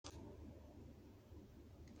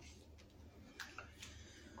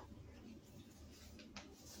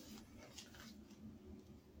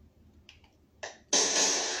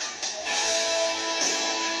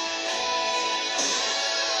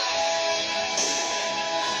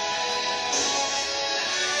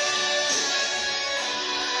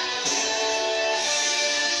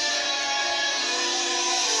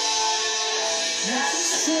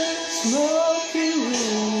smoky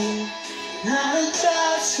room, not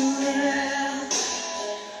about to end.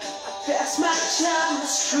 I pass my time with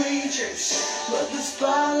strangers, but this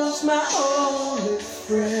bottle's my only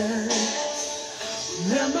friend.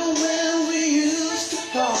 Remember when we used to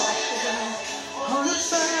talk on the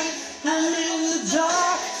phone and in the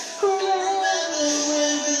dark? Remember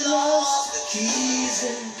when we lost the keys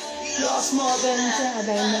and lost more than that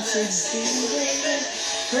message.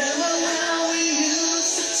 Remember when we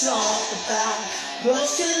used to talk about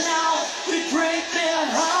busting out, we break their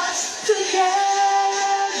hearts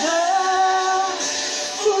together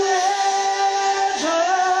forever.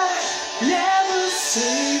 Never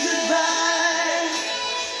say goodbye,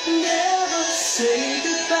 never say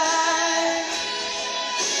goodbye.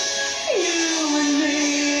 You and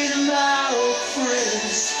me and my old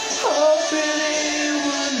friends, hoping it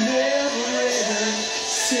would never ever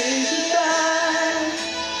say goodbye,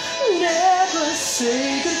 never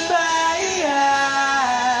say goodbye.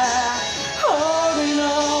 Holding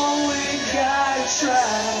on, we gotta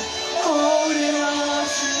try. Holding on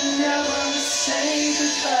to never say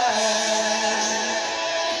goodbye.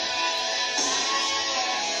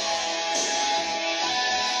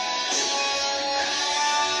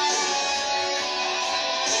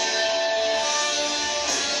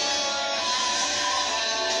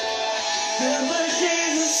 Remember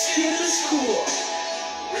days of skipping school,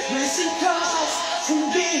 racing cars and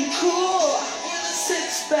being cool.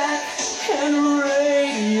 Six-pack and a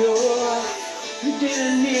radio, we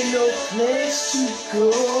didn't need no place to go.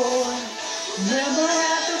 Remember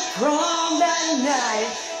at the prom that night,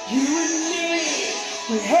 you and me,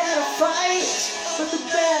 we had a fight, but the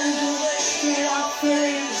band played our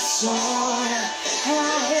favorite song. And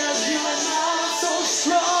I held you in my arms so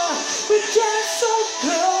strong. We danced so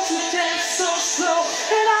close, we danced so slow,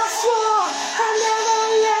 and I swore I'd never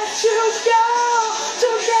let you go.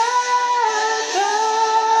 Together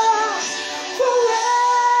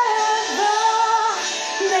forever,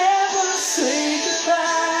 never say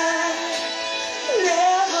goodbye,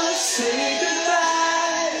 never say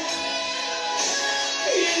goodbye.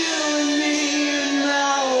 You and me and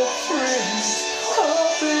my old friends,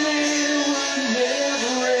 hoping it would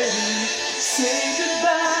never end. Say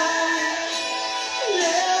goodbye,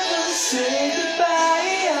 never say goodbye.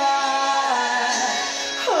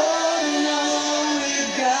 Holding on, we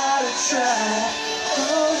gotta try.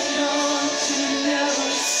 Holding on to never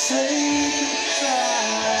say goodbye.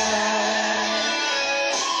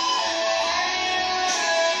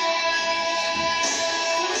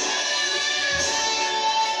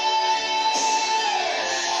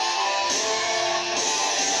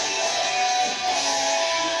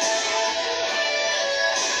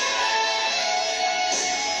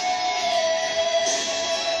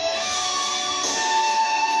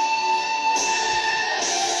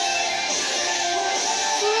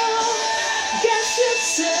 Guess you'd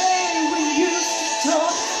say we used to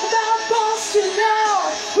talk about Boston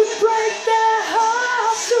now. We break their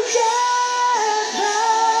hearts together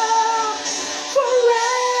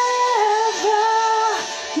forever.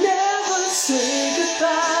 Never say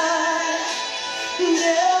goodbye,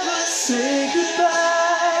 never say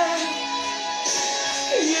goodbye.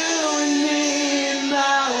 You and me and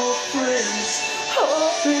my old friends,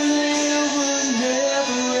 hoping it would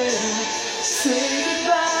never end. Say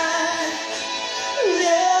goodbye,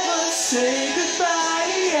 never say goodbye.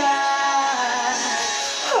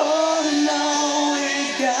 Holding on, we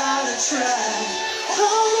gotta try.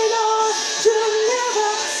 Holding on to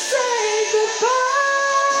never say goodbye.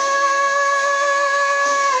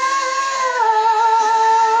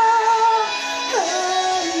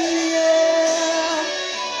 Oh, yeah.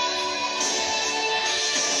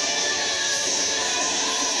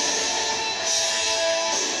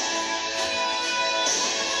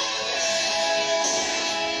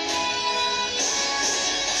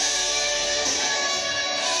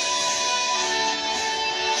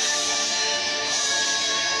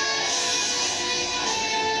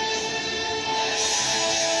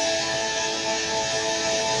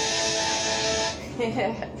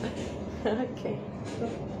 Okay.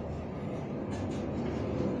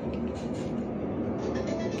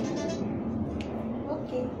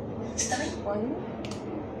 Okay. Start one.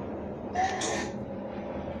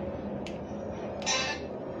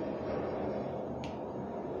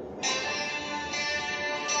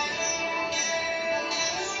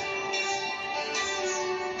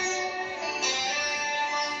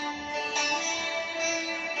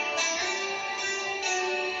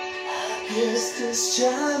 Yes, this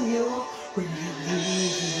time you're when you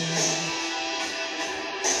leave me.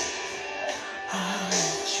 I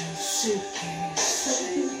let you say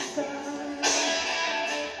goodbye.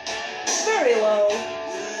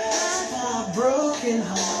 broken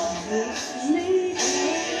heart with me.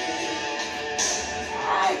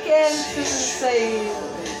 I can't say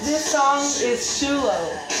this song is too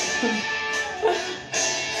low.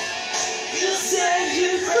 You said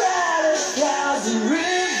you cried 1,000 rivers,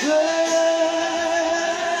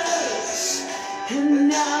 and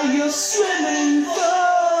now you're swimming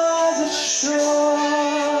for the shore.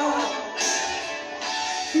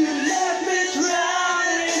 You left me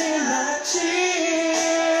drowning in my tears,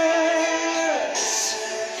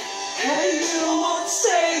 and you won't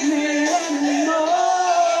save me anymore.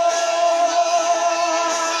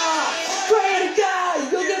 Pray to God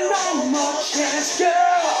you'll get one more chance,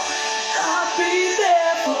 girl. I'll be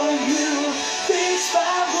there for you. These 5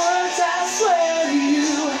 words I swear to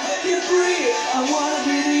you. You breathe, I wanna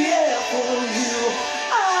be the air for you.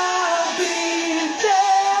 I'll be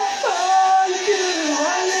there for you.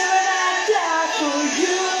 I live and I die for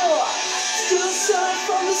you. Still sun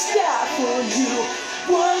from the sky for you.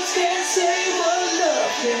 Words can't say what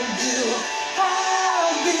love can do.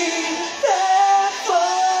 I'll be there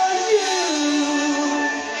for you.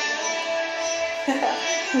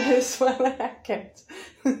 This one I can't.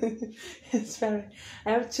 It's very.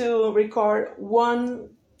 I have to record one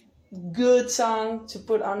good song to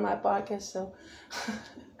put on my podcast. So,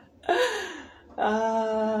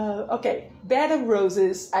 okay. Bed of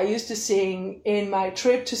Roses. I used to sing in my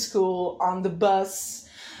trip to school on the bus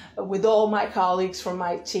with all my colleagues from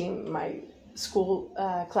my team, my school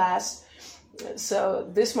class. So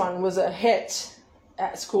this one was a hit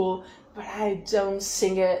at school, but I don't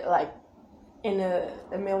sing it like in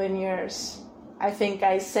a million years. I think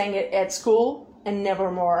I sang it at school and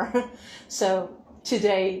never more. So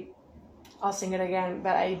today I'll sing it again,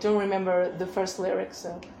 but I don't remember the first lyrics.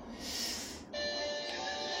 So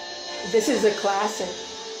this is a classic.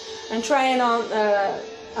 I'm trying on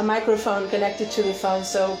a microphone connected to the phone,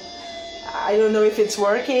 so I don't know if it's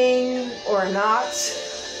working or not.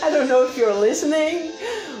 I don't know if you're listening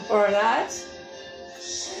or not.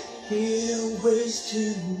 Here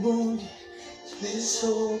wasted wounded this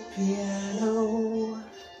old piano,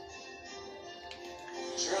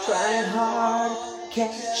 trying hard to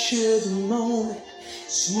capture the moment,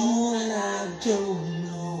 someone I don't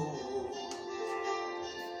know.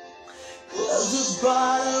 There's a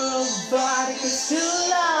bottle of vodka still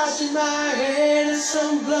lodged in my head, and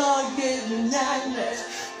some blonde gave me nightmares.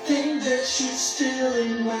 Think that she's still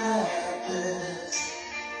in my head.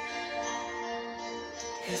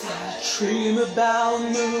 'Cause I dream about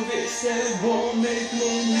movies that won't make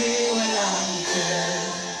me when I'm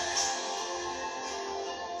dead.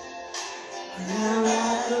 And I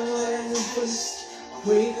ride away and first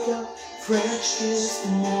wake up fresh this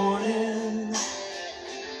morning,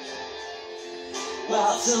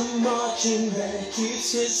 while some marching band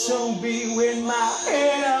keeps its own beat with my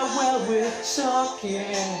head up while we're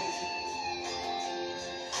talking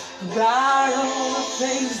about all the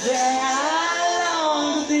things that I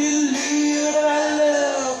long to believe, that I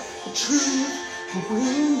love the truth. We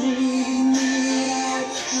need that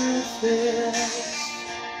truth is,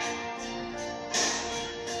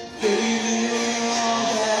 baby, you're all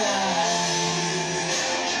that I need.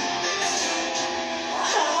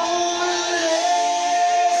 I wanna lay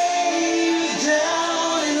you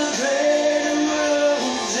down in a bed of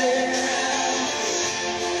roses.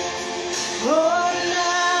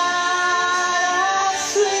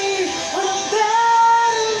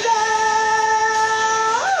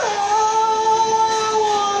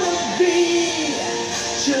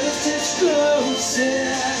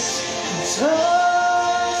 Oh,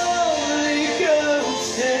 Holy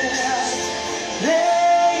Ghost has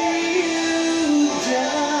laid you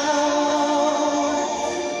down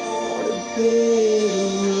on a bed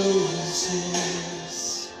of roses.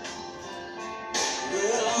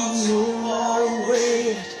 No matter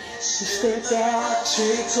wait, the step that I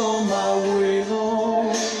take on my way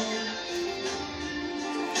home.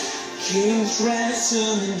 King's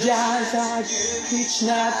ransom and dies I give each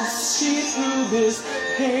night to see through this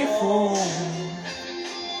payphone.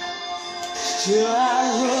 Till I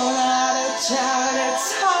run out of time,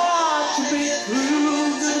 it's hard to be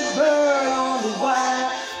through the bird on the wire.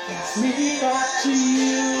 Brings me back to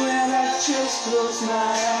you and I just close my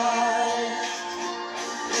eyes.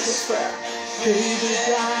 It's fair, baby,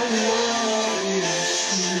 I love you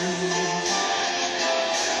true.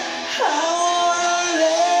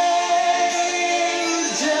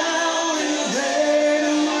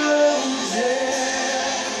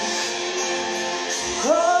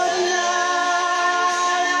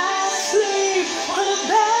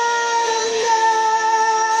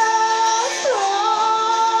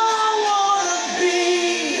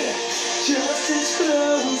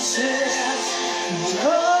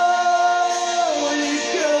 Holy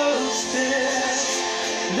Ghost has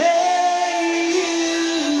laid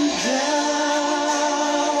you down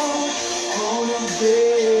on a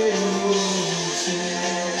bed of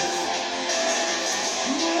roses.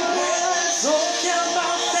 So count my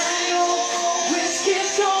tango,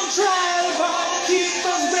 whiskey's gone dry, but keep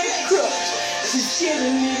us bankrupt. She's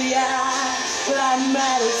giving me the eye, but I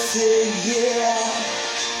might have said yeah.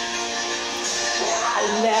 I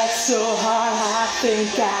laughed so hard, I think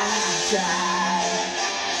I died.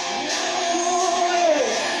 Oh, yeah.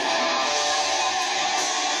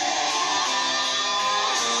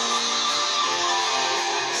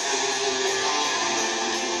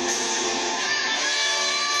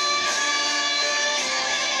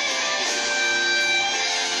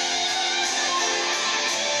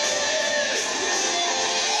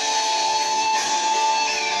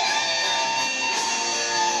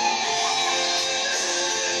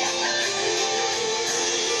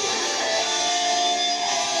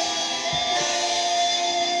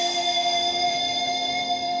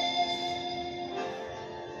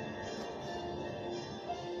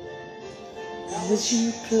 As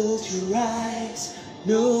you close your eyes,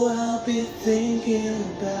 know I'll be thinking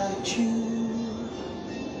about you.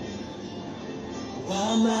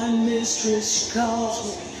 While my mistress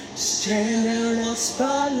calls me, stand out in the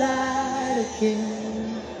spotlight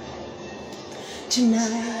again.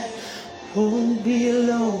 Tonight, won't be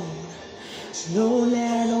alone. No,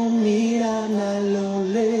 that don't mean I'm not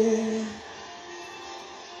lonely.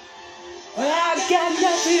 Well, I got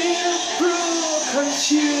nothing to prove,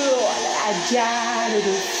 'cause you, I died of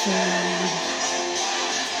the sun.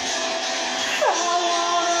 I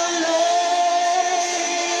wanna lay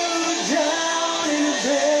you down in a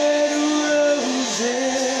bed of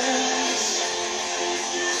roses.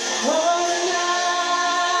 All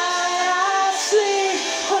night I sleep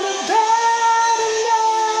on a bed of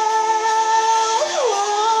nails.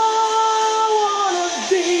 I wanna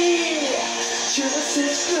be just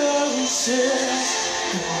as close as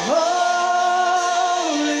the Holy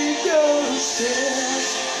Ghost has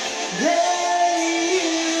laid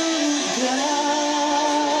you down.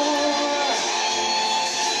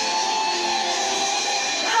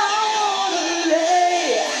 I wanna lay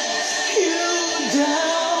you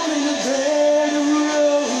down in a bed of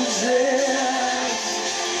roses.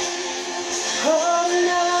 All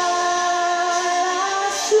night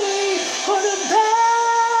I sleep on a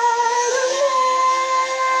bed of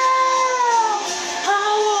nails. I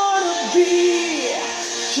wanna be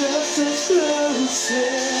just as close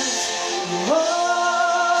as the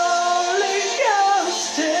Holy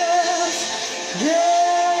Ghost has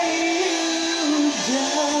laid you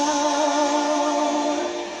down.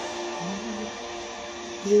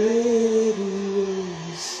 Bed of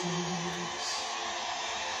roses.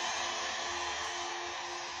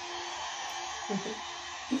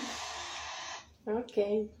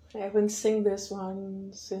 Okay, I haven't sung this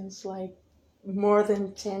one since like more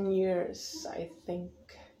than 10 years, I think.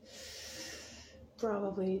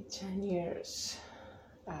 Probably 10 years.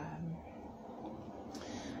 I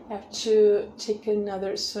have to take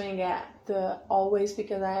another swing at the always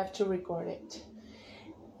because I have to record it.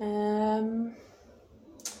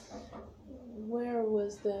 Where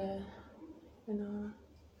was the,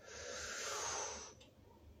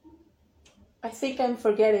 I think I'm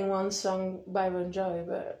forgetting one song by Bon Jovi,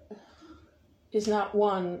 but it's not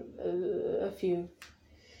one, a few.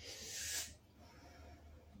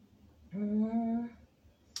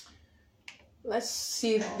 Let's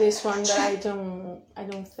see this one, but I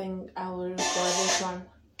don't think I'll record this one.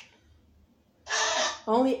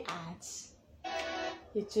 Only ads.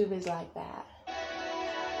 YouTube is like that.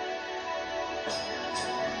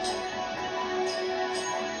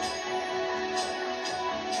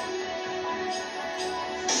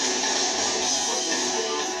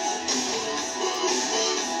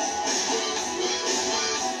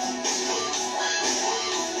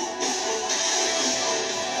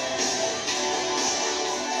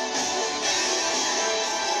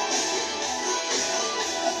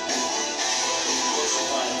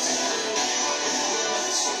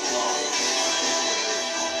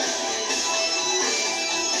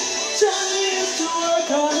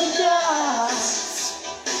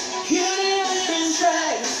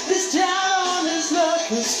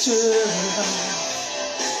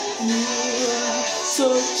 So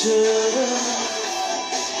tough.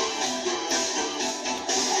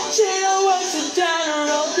 She works a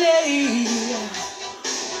diner all day,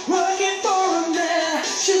 working for a man.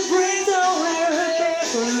 She brings all her day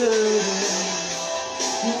for love,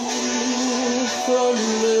 for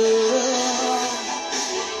love.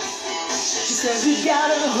 She says you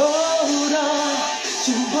gotta hold on.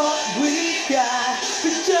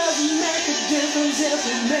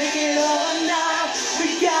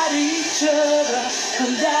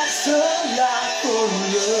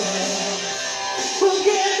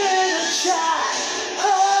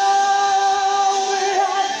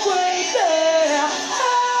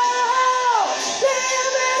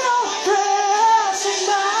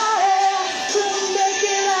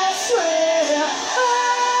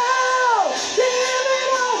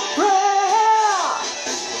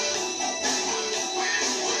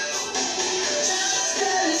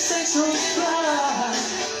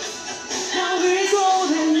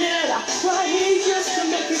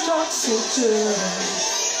 heart so tough.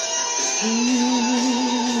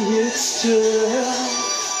 It's tough.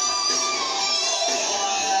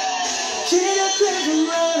 Tina Clinton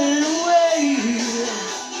running away.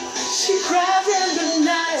 She cries in the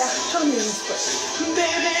night. Tell me this, but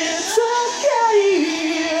baby, it's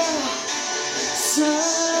okay.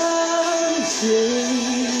 Someday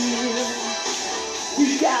we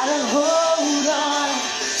gotta hold on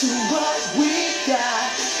to what we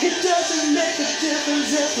got. It doesn't make a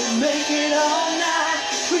difference if we make it all night.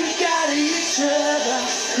 We got each other,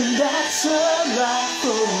 and that's a lot for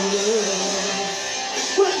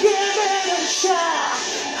love. We're giving it a shot.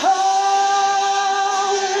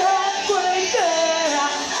 Oh, we're halfway there.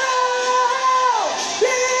 Oh,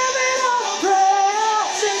 living on a prayer.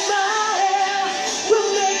 Take my hand, we'll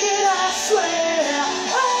make it, I swear.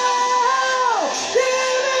 Oh,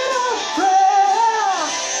 living on a prayer.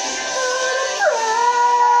 On a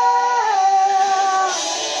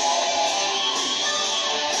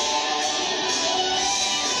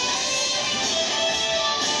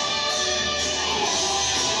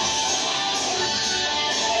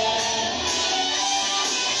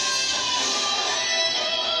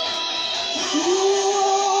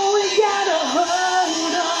ooh, we gotta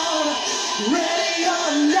hold on, ready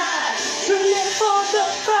all night, turning for the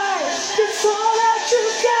fight. It's all that you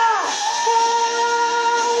got.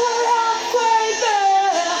 Oh, we're halfway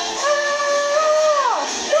there. Oh,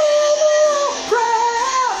 living on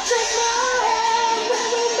prayer. Take my hand, and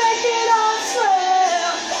we'll make it all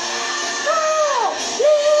swear. Oh,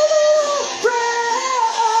 living on prayer.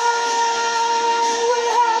 Oh,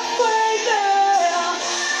 we're halfway there.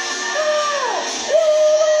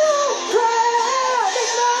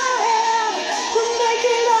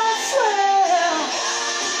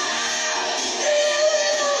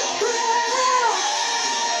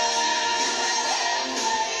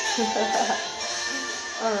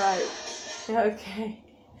 All right. Okay.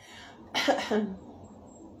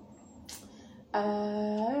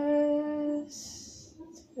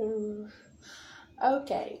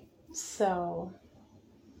 Okay. So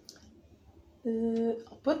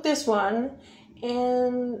I'll put this one,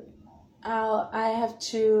 and I have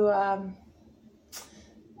to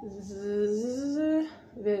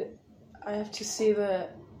I have to see the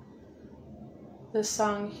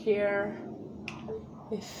song here,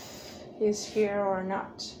 if he's here or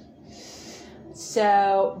not.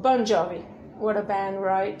 So Bon Jovi, what a band,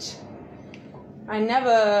 right? I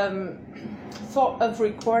never thought of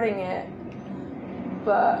recording it,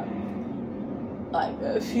 but like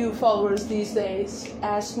a few followers these days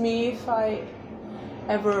ask me if I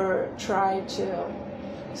ever tried to.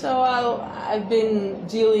 So I've been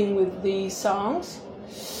dealing with these songs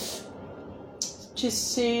to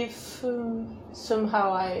see if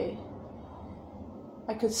somehow I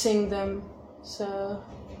could sing them. So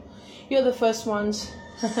you're the first ones.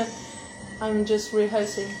 I'm just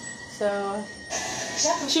rehearsing, so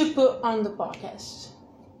to put on the podcast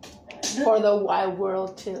for the wide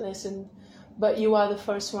world to listen. But you are the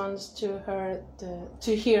first ones to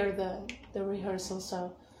hear the rehearsal.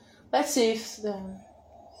 So let's see if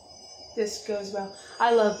this goes well.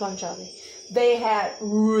 I love Bon Jovi. They had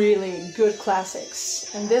really good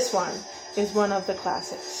classics, and this one is one of the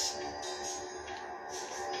classics.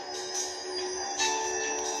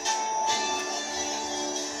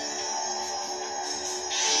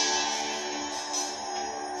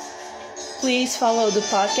 Please follow the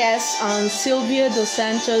podcast on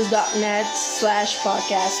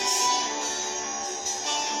silviadosantos.net/podcasts.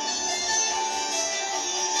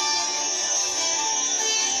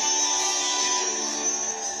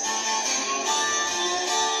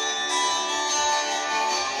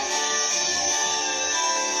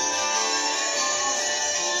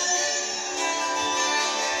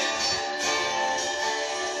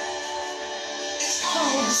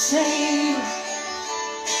 All the same.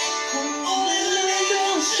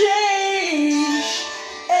 Change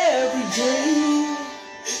every day.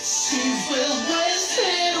 It seems we're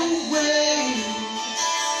wasting away.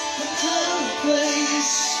 A kind of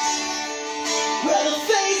place where the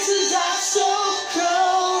faces are so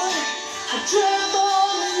cold. I drive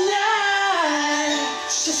all the night,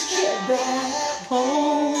 just get back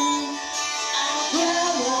home.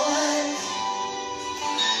 Yeah, boy,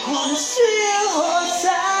 on the steel horse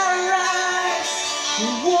I ride.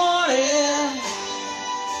 Want it.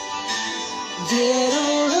 Dead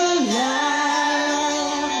or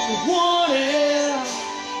alive, want it.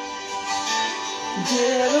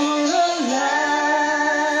 Dead or alive.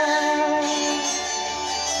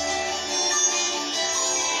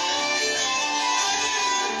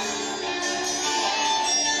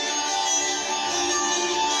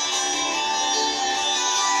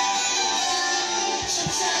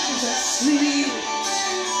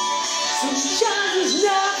 Sometimes it's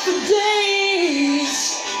not for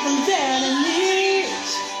days, and then it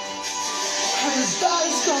needs.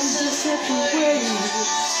 Everybody's gone their separate ways.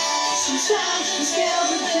 Sometimes it's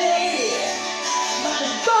every day, by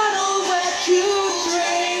the bottle that you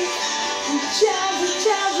drink.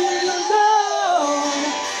 Sometimes you're alone.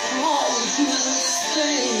 All you do is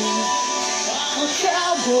sing. I'm a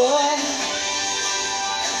cowboy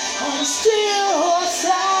on a steel horse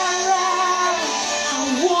I ride. I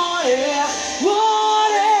want it,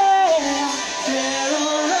 dead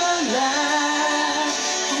or alive.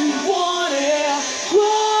 I want it,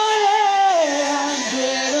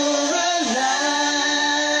 dead or alive.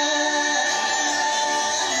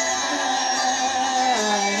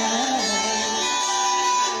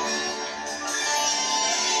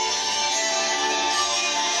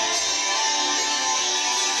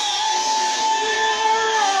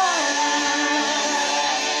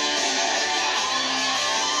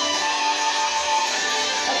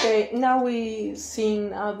 Okay, now we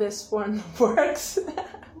seen how this one works.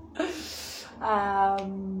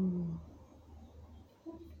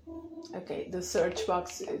 Okay, the search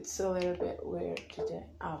box, it's a little bit weird today.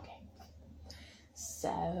 Okay,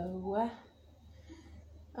 so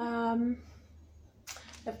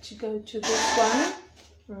have to go to this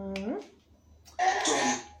one.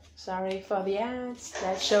 Sorry for the ads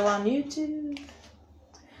that show on YouTube.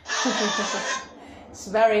 It's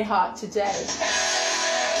very hot today.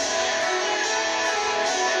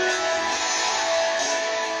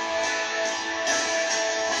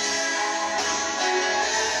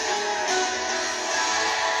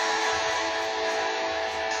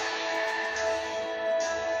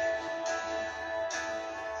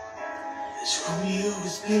 This Romeo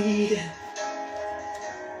is bleeding,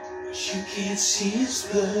 but you can't see his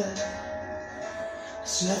blood.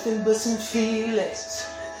 It's nothing but some feelings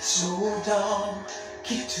this old dog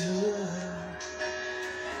kicked her.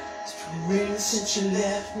 It's been raining since you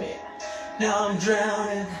left me. Now I'm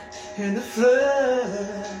drowning in the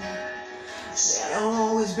flood. See, I've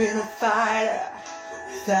always been a fighter, but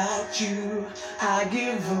without you I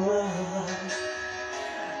give up.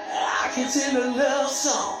 I can sing a love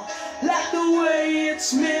song like the way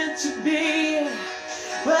it's meant to be,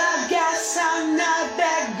 but I guess I'm not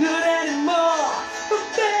that good anymore. But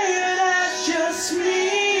baby, that's just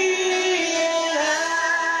me, and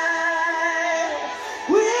I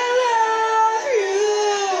will love you,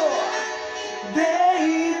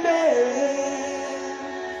 baby.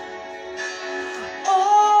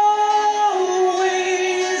 Always,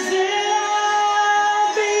 and I'll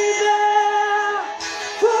be there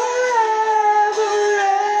forever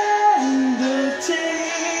and a day.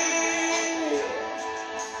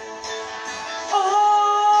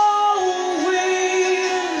 Always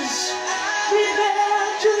be there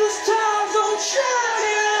till the stars don't shine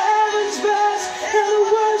and the heavens burst and the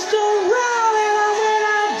words don't round, and when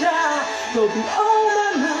I die you'll be on my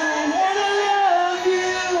mind, and I love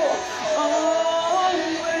you always.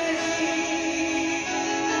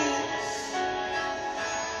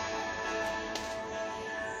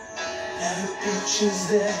 Now the pictures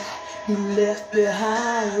that you left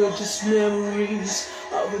behind were just memories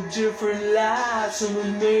of a different life.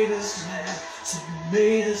 Some made us laugh, some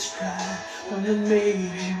made us cry. When I made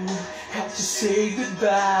you have to say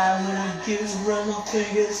goodbye, when I give run my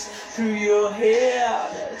fingers through your hair,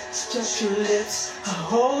 touch your lips, I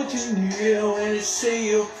hold you near. When you say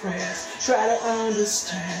your prayers, try to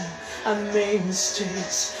understand I made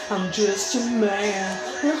mistakes, I'm just a man.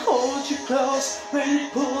 When I hold you close, when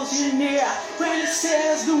it pulls you near, when it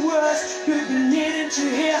says the words you've been needing to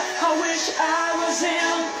hear. I wish I was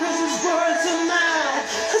him, 'cause his words are mine.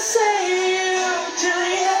 I say you till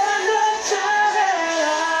the end of time, and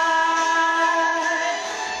I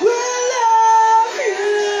will love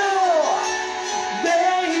you,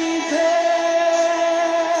 baby.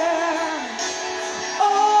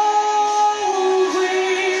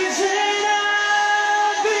 Always, and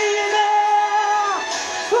I'll be there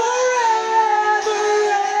forever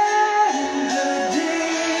and a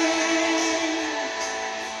day.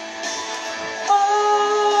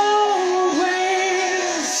 Always,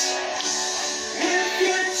 if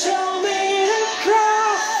you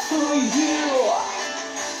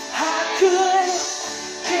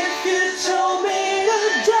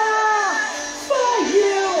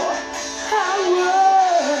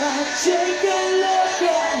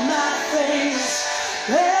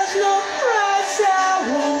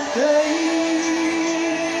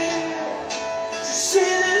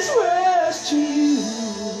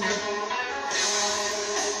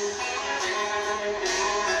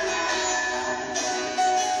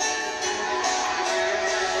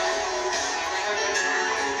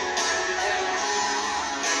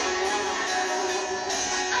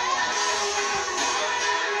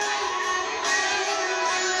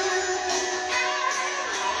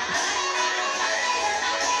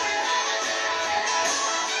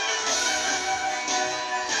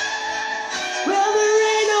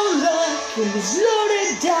in these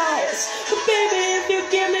loaded dice. But baby, if you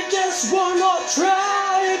give me just one more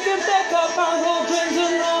try, you can back up our whole dreams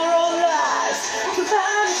and our lies. To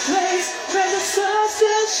find a place where the sun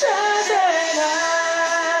still shines and I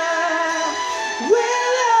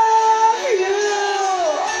will love you,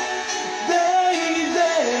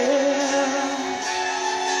 baby.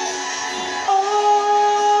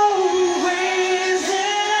 Always,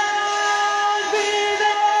 and I'll be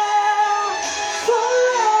there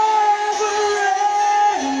forever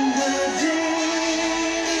and a day.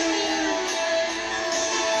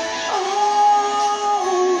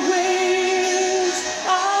 Always,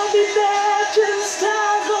 I'll be there till the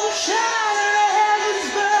stars don't shine and the heavens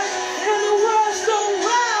burn and the world's don't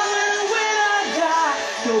round, and when I die,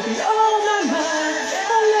 you'll be on my mind.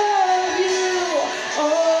 I love you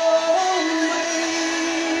always.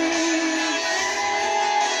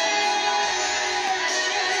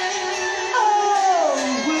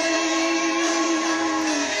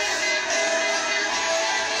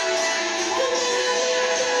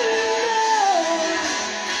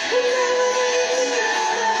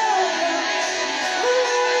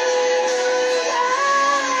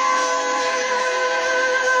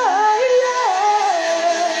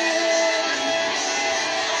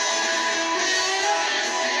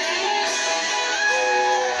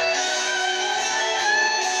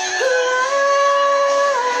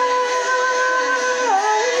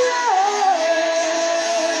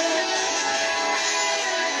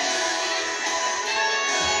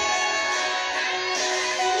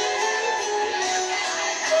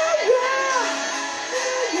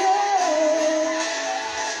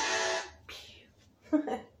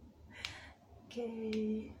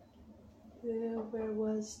 Okay, where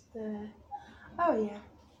was the? Oh yeah.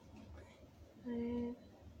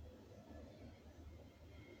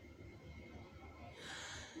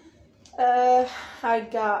 I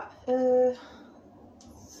got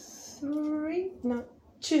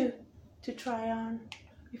two to try on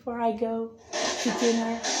before I go to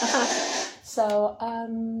dinner. So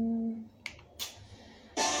I'm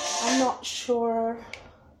not sure.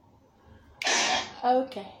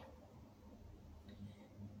 Okay.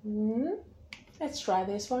 Let's try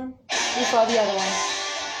this one before the other one.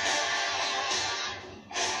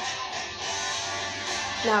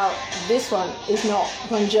 Now, this one is not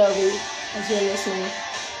Bon Jovi, as you're listening.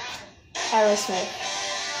 Aerosmith.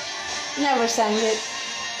 Never sang it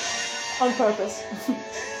on purpose.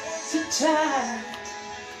 The time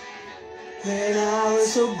when I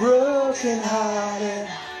was so broken hearted,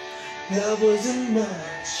 love wasn't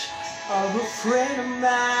much of a friend of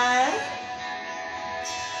mine.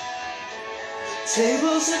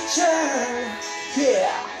 Tables had turned,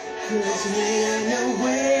 yeah, 'cause we ain't no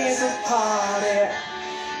ways apart.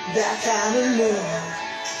 That kind of love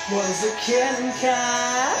was the killing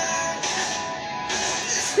kind.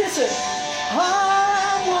 Listen, all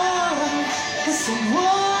I want is someone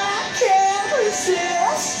I can't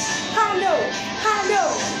resist. I know,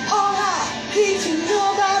 all I need to know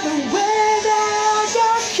about the way that I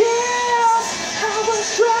got kissed. I was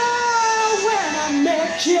dry when I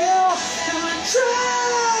met you. Trying to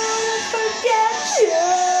forget you.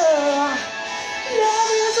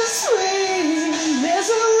 Love is a sweet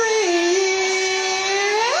misery.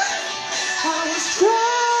 I was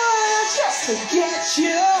trying just to get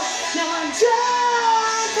you. Now I'm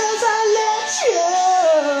done 'cause I let you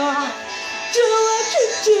do what you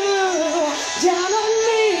do down on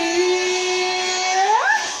me.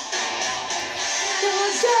 There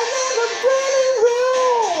was definitely a breathing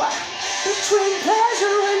room between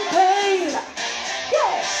pleasure and pain.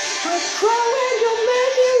 But cry when you're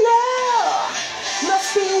making love must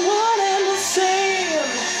be one and the same.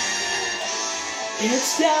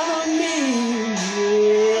 It's down on me,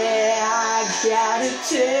 yeah. I gotta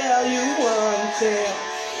tell you one thing.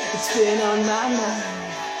 It's been on my mind,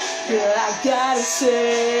 girl, I gotta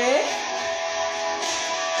say.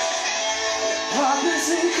 Partners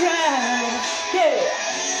in crime, yeah.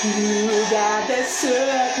 You got that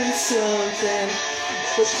certain something,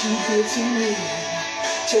 what you did to me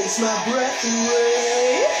takes my breath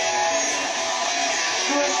away.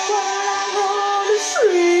 But while I'm on the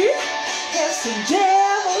street, there's some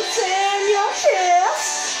devils in your kiss.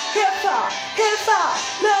 If I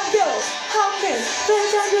love you, how can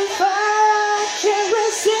things under fire? I can't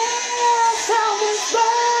resist. I was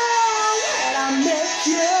born when I met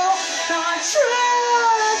you. Now I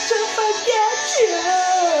try to forget you.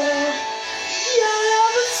 Your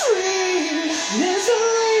love is sweet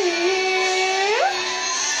misery.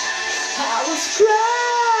 I was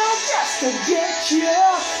crying just to get you.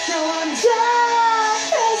 Now I'm done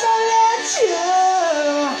 'cause I let you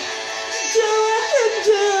do what you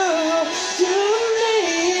do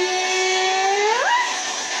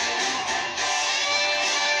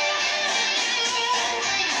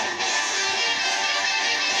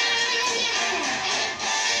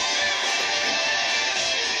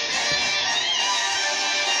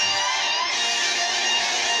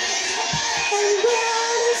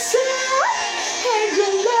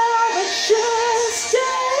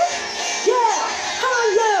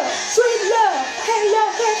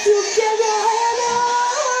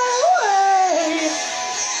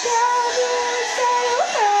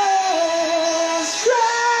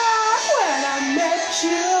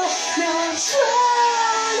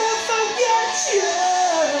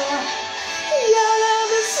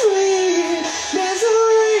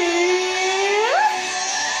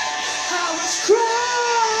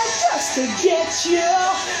you.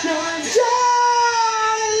 No, I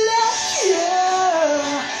don't let you.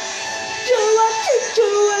 Do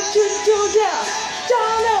what you do, yeah.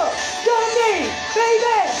 Don't know, don't need,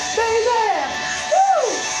 baby, baby. Woo!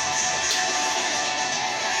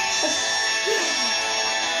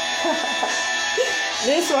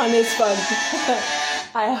 This one is fun.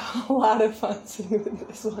 I have a lot of fun singing with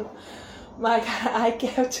this one. My God, I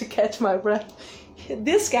have to catch my breath.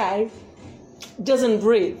 This guy doesn't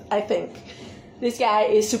breathe, I think. This guy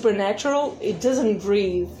is supernatural. It doesn't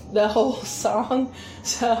breathe the whole song.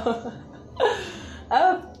 So,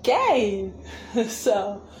 okay.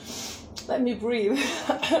 So, let me breathe.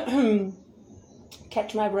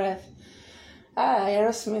 Catch my breath.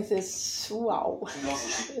 Aerosmith is, wow.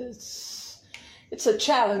 It's a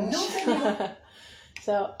challenge.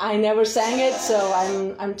 So I never sang it, so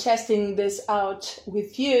I'm testing this out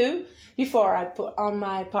with you before I put on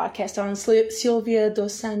my podcast on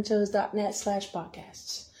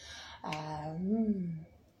sylviadossantos.net/podcasts.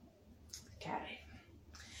 Okay.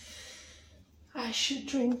 I should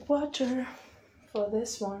drink water for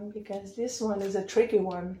this one because this one is a tricky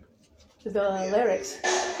one. The lyrics.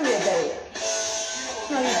 Come here, baby.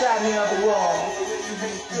 No, you drive me up the wall.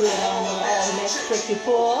 Do it on the next tricky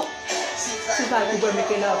pull. Seems like we're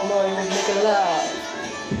making up more than we're making love.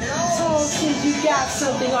 So since you got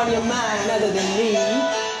something on your mind other than me,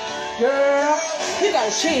 girl, you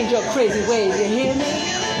gotta change your crazy ways, you hear me?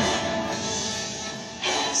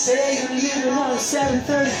 Say you're living on a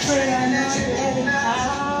 7:30 train, I know you're heading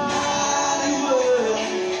Hollywood.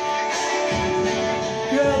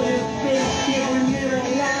 Girl, you've been giving me a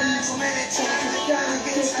line so many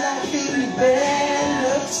times, just like baby bed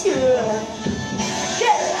looks good.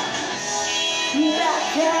 Yeah! That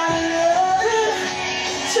kind of love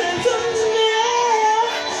turns a man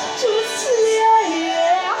to a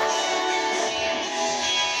slave.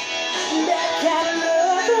 That kind of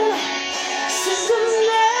love sends a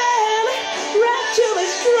man right to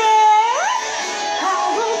his grave. I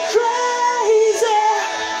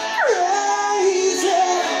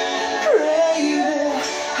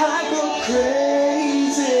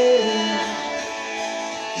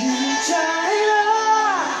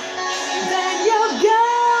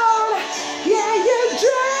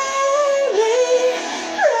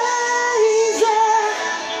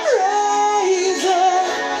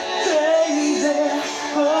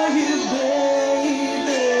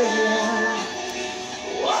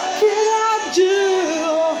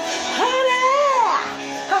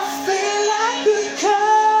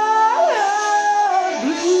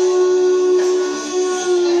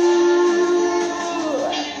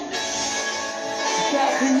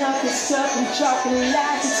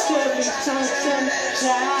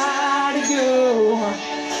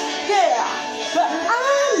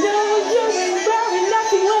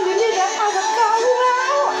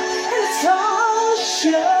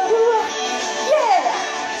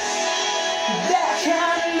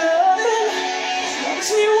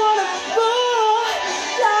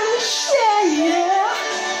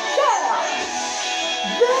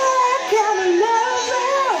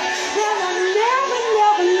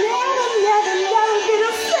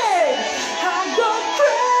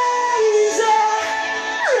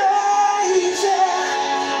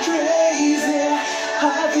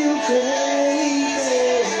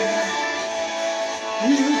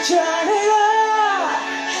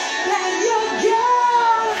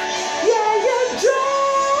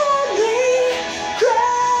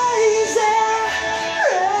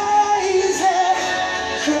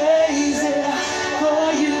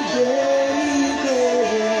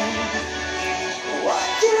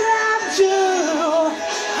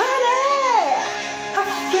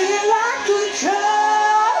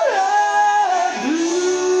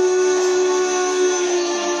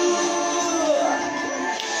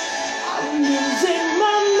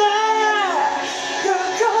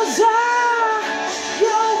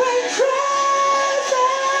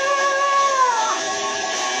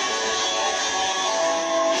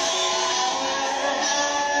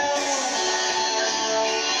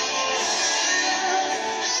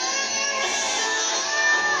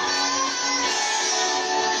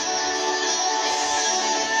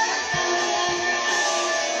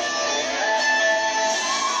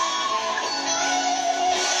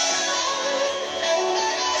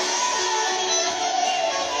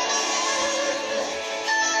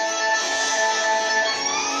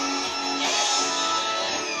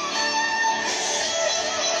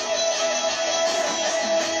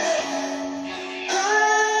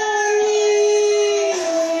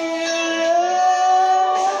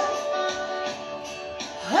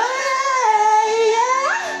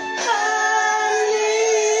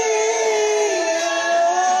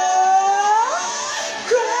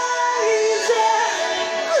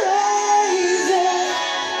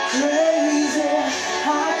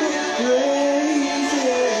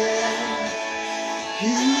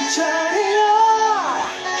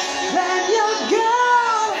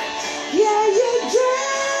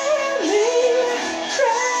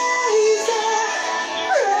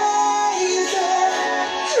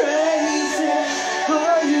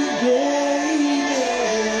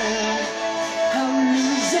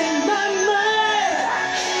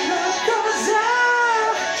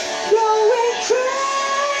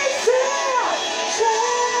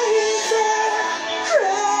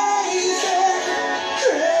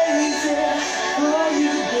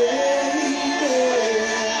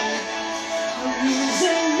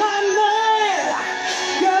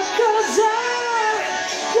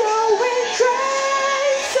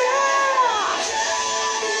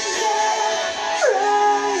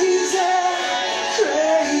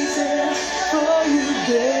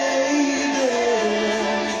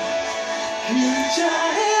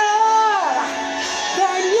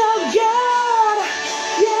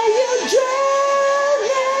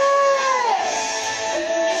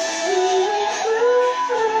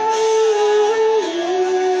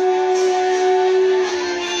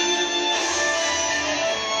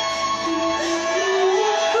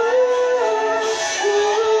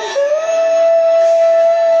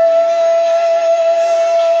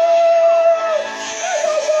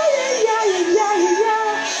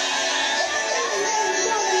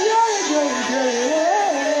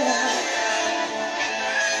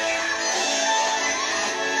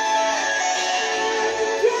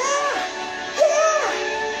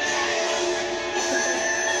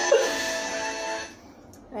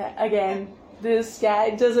Again, this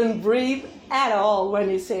guy doesn't breathe at all when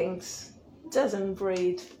he sings. Doesn't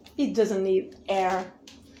breathe. He doesn't need air,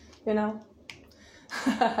 you know?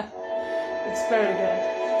 It's very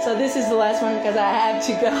good. So this is the last one because I have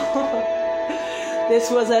to go.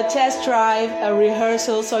 This was a test drive, a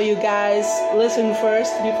rehearsal, so you guys listen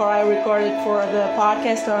first before I record it for the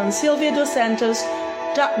podcast on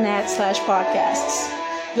silviadosantos.net/podcasts.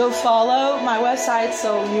 Go follow my website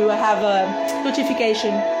so you have a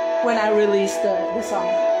notification when I release the song.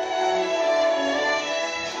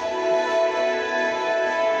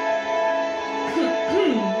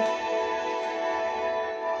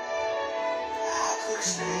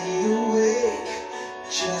 Stay awake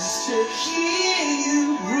just to hear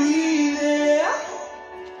you breathing.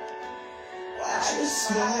 Why you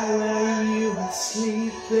smile while you are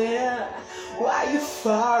sleeping? Why you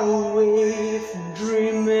far away from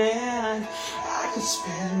dreaming? I could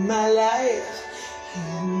spend my life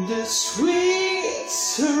in the sweet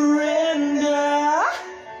surrender.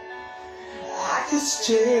 I could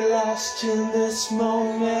stay lost in this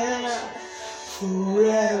moment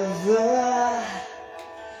forever.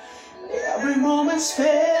 Every moment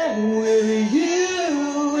spent with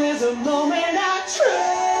you is a moment I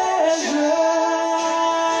treasure.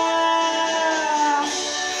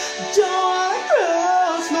 Don't wanna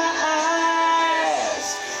close my eyes,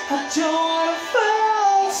 I don't wanna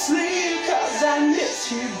fall asleep, 'cause I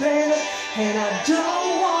miss you, baby, and I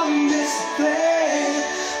don't wanna miss a thing.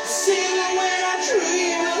 See me when I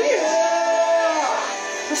dream of you,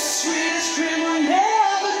 the sweetest dream will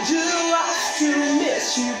never do. I still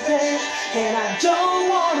miss you, babe, and I don't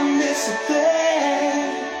wanna miss a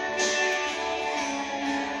thing.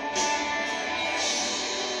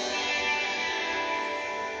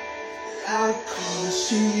 I'm close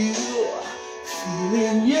to you,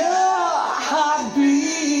 feeling your heart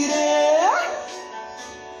beating,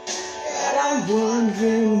 and I'm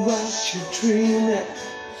wondering what you're dreaming,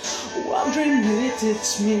 wondering if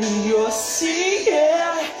it's me you're seeing.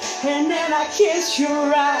 And then I kiss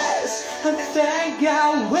your eyes and thank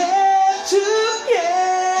God we're together.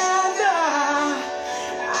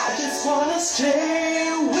 I just wanna stay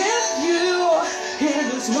with you in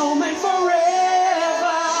this moment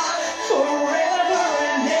forever, forever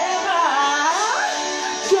and ever.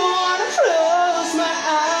 Don't wanna close my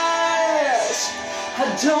eyes, I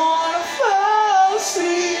don't wanna fall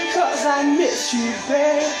asleep, 'cause I miss you,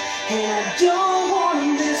 babe, and I don't wanna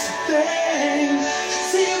miss a thing.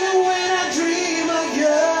 Even when I dream of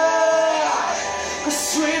you, the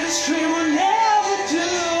sweetest dream will never do.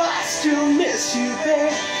 I still miss you,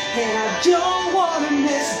 babe, and I don't wanna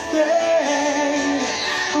miss a thing.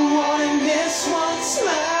 I wanna miss one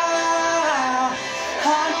smile,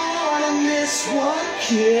 I don't wanna miss one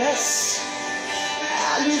kiss.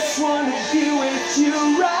 I just wanna be with you,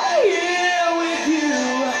 right here with you,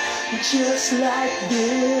 just like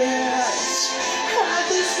this. I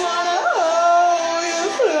just wanna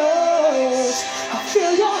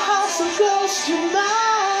feel your heart so close to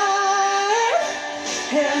mine,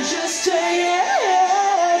 and just stay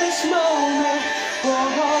in this moment for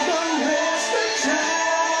all the rest of time.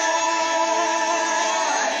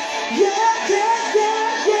 Yeah, yeah,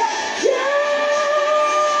 yeah, yeah, yeah.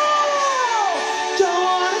 Don't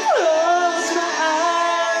wanna close my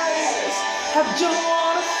eyes, I don't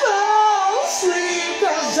wanna fall asleep,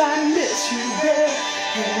 'cause I miss you, babe,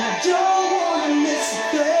 and I don't wanna miss a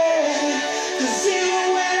thing. 'Cause even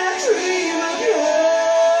when I dream of you,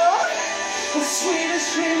 the sweetest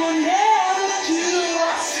dream will never do.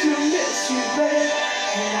 I still miss you, babe,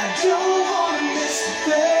 and I don't wanna miss a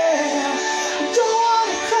thing. I don't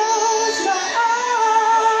wanna close my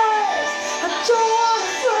eyes, I don't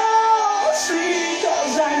wanna fall asleep,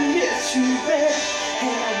 'cause I miss you, babe,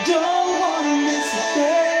 and I don't wanna miss a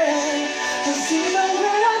thing. 'Cause even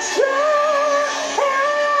when I try,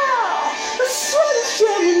 the sweetest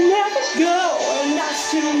dream will never go. I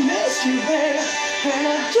still miss you, babe, and I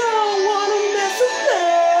don't wanna miss a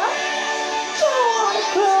thing. Don't wanna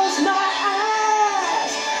close my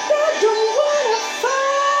eyes, I don't wanna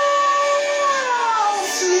fall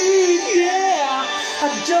asleep, yeah, I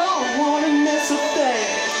don't wanna miss a thing.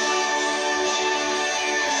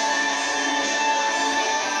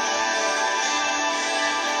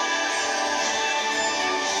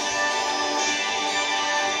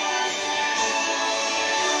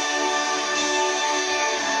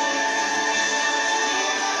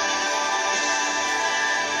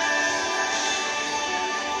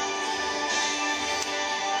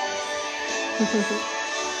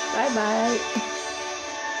 Bye bye.